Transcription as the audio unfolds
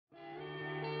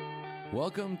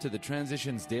Welcome to the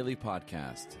Transitions Daily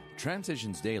podcast.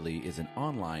 Transitions Daily is an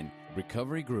online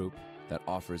recovery group that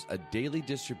offers a daily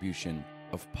distribution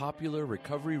of popular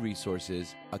recovery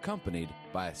resources accompanied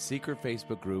by a secret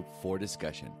Facebook group for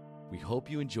discussion. We hope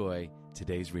you enjoy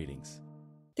today's readings.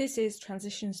 This is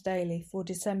Transitions Daily for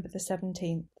December the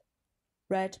 17th,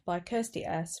 read by Kirsty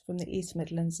S. from the East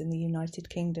Midlands in the United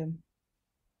Kingdom.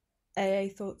 AA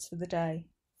Thoughts for the Day.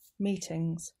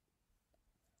 Meetings.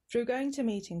 Through going to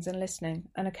meetings and listening,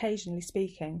 and occasionally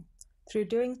speaking, through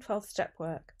doing 12-step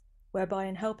work, whereby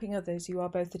in helping others you are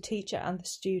both the teacher and the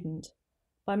student,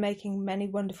 by making many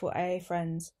wonderful AA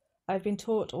friends, I have been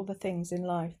taught all the things in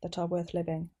life that are worth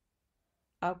living.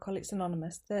 Alcoholics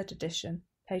Anonymous, 3rd edition,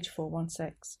 page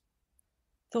 416.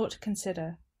 Thought to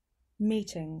consider.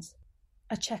 Meetings.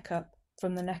 A check-up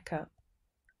from the neck up.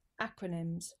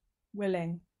 Acronyms.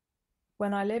 Willing.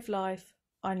 When I live life,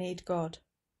 I need God.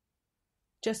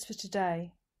 Just for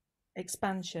today.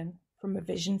 Expansion from a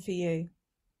vision for you.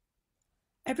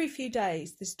 Every few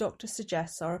days, this doctor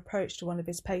suggests our approach to one of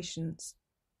his patients.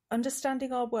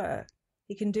 Understanding our work,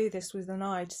 he can do this with an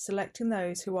eye to selecting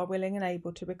those who are willing and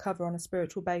able to recover on a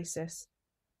spiritual basis.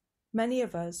 Many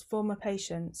of us, former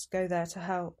patients, go there to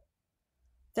help.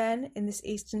 Then, in this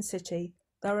eastern city,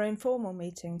 there are informal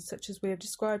meetings such as we have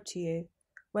described to you,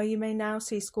 where you may now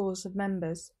see scores of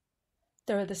members.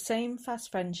 There are the same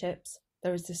fast friendships.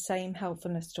 There is the same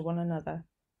helpfulness to one another.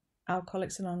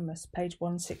 Alcoholics Anonymous, page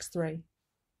 163.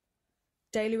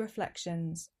 Daily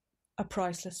Reflections. A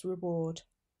priceless reward.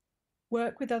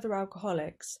 Work with other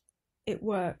alcoholics. It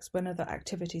works when other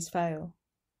activities fail.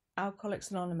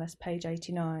 Alcoholics Anonymous, page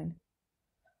 89.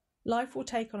 Life will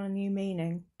take on a new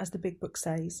meaning, as the Big Book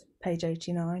says, page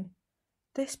 89.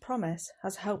 This promise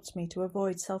has helped me to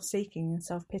avoid self-seeking and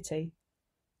self-pity.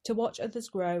 To watch others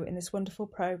grow in this wonderful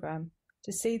program,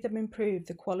 to see them improve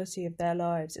the quality of their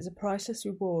lives is a priceless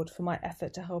reward for my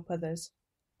effort to help others.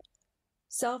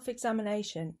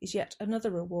 Self-examination is yet another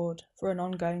reward for an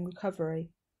ongoing recovery,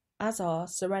 as are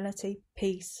serenity,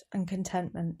 peace, and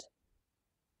contentment.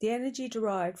 The energy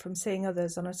derived from seeing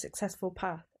others on a successful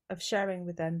path, of sharing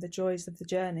with them the joys of the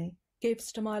journey,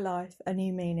 gives to my life a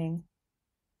new meaning.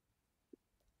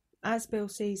 As Bill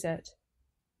sees it,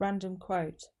 random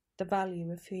quote, the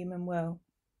value of human will.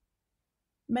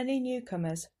 Many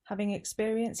newcomers, having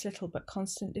experienced little but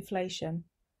constant deflation,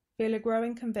 feel a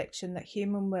growing conviction that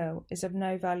human will is of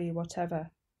no value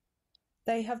whatever.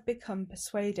 They have become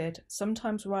persuaded,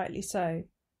 sometimes rightly so,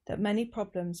 that many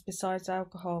problems besides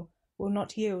alcohol will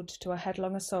not yield to a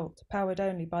headlong assault powered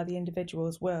only by the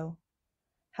individual's will.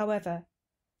 However,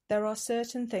 there are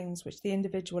certain things which the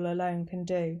individual alone can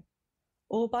do.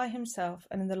 All by himself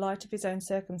and in the light of his own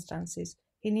circumstances,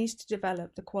 he needs to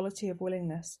develop the quality of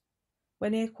willingness.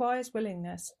 When he acquires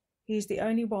willingness, he is the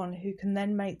only one who can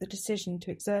then make the decision to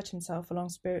exert himself along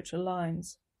spiritual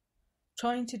lines.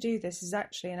 Trying to do this is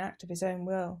actually an act of his own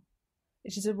will.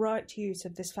 It is a right use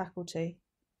of this faculty.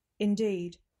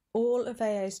 Indeed, all of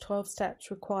AA's 12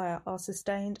 steps require our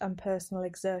sustained and personal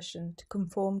exertion to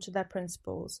conform to their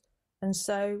principles, and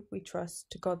so we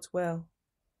trust to God's will.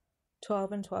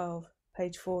 12 and 12,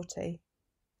 page 40.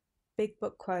 Big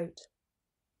Book quote.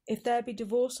 If there be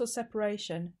divorce or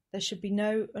separation, there should be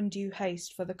no undue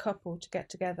haste for the couple to get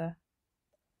together.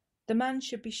 The man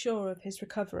should be sure of his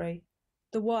recovery.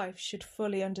 The wife should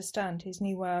fully understand his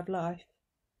new way of life.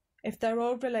 If their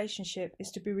old relationship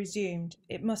is to be resumed,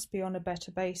 it must be on a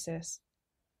better basis,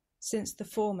 since the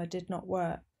former did not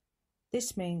work.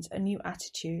 This means a new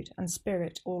attitude and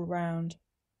spirit all round.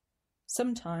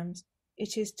 Sometimes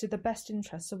it is to the best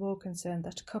interests of all concerned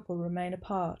that a couple remain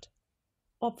apart.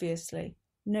 Obviously,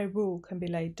 no rule can be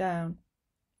laid down.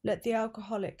 Let the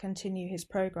alcoholic continue his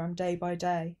program day by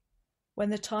day.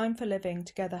 When the time for living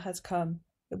together has come,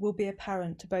 it will be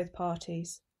apparent to both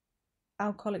parties.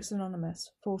 Alcoholics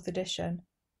Anonymous, 4th edition,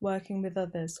 Working with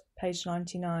Others, page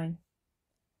 99.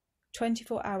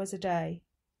 24 hours a day.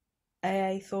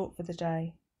 AA Thought for the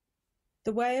Day.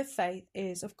 The way of faith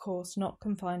is, of course, not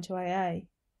confined to AA.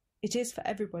 It is for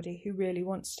everybody who really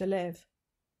wants to live.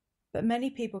 But many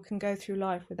people can go through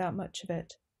life without much of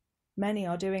it. Many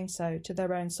are doing so to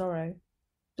their own sorrow.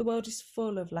 The world is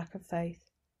full of lack of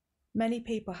faith. Many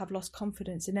people have lost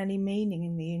confidence in any meaning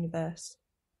in the universe.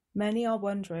 Many are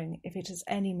wondering if it has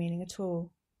any meaning at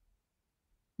all.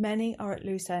 Many are at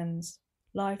loose ends.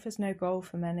 Life has no goal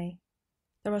for many.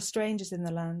 There are strangers in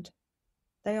the land.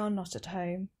 They are not at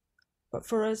home. But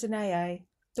for us in AA,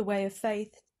 the way of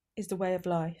faith is the way of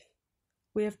life.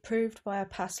 We have proved by our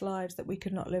past lives that we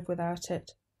could not live without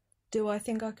it. Do I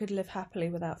think I could live happily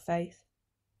without faith?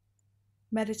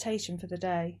 Meditation for the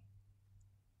day.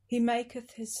 He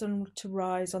maketh his sun to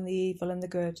rise on the evil and the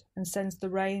good, and sends the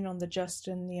rain on the just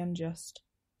and the unjust.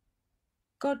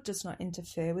 God does not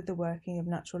interfere with the working of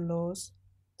natural laws.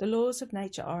 The laws of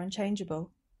nature are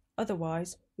unchangeable.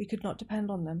 Otherwise, we could not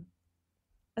depend on them.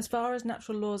 As far as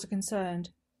natural laws are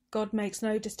concerned, God makes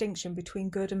no distinction between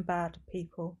good and bad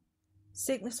people.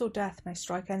 Sickness or death may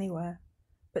strike anywhere,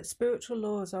 but spiritual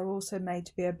laws are also made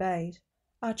to be obeyed.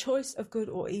 Our choice of good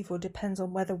or evil depends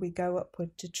on whether we go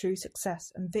upward to true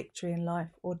success and victory in life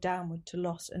or downward to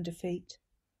loss and defeat.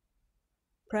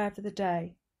 Prayer for the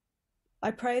day.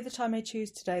 I pray that I may choose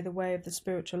today the way of the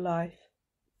spiritual life.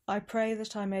 I pray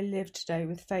that I may live today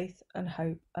with faith and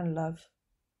hope and love.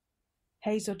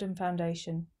 Hazelden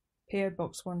Foundation, P.O.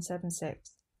 Box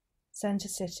 176, Centre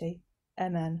City,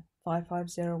 MN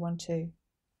 55012.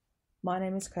 My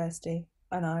name is Kirsty,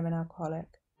 and I'm an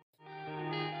alcoholic.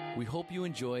 We hope you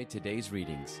enjoyed today's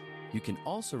readings. You can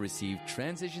also receive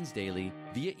Transitions Daily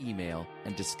via email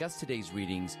and discuss today's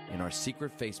readings in our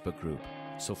secret Facebook group.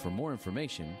 So for more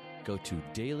information, go to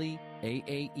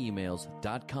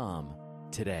dailyaaemails.com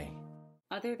today.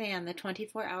 Other than the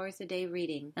 24 hours a day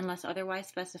reading, unless otherwise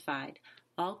specified,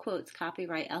 all quotes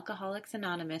copyright Alcoholics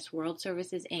Anonymous World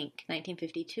Services, Inc.,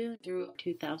 1952 through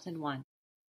 2001.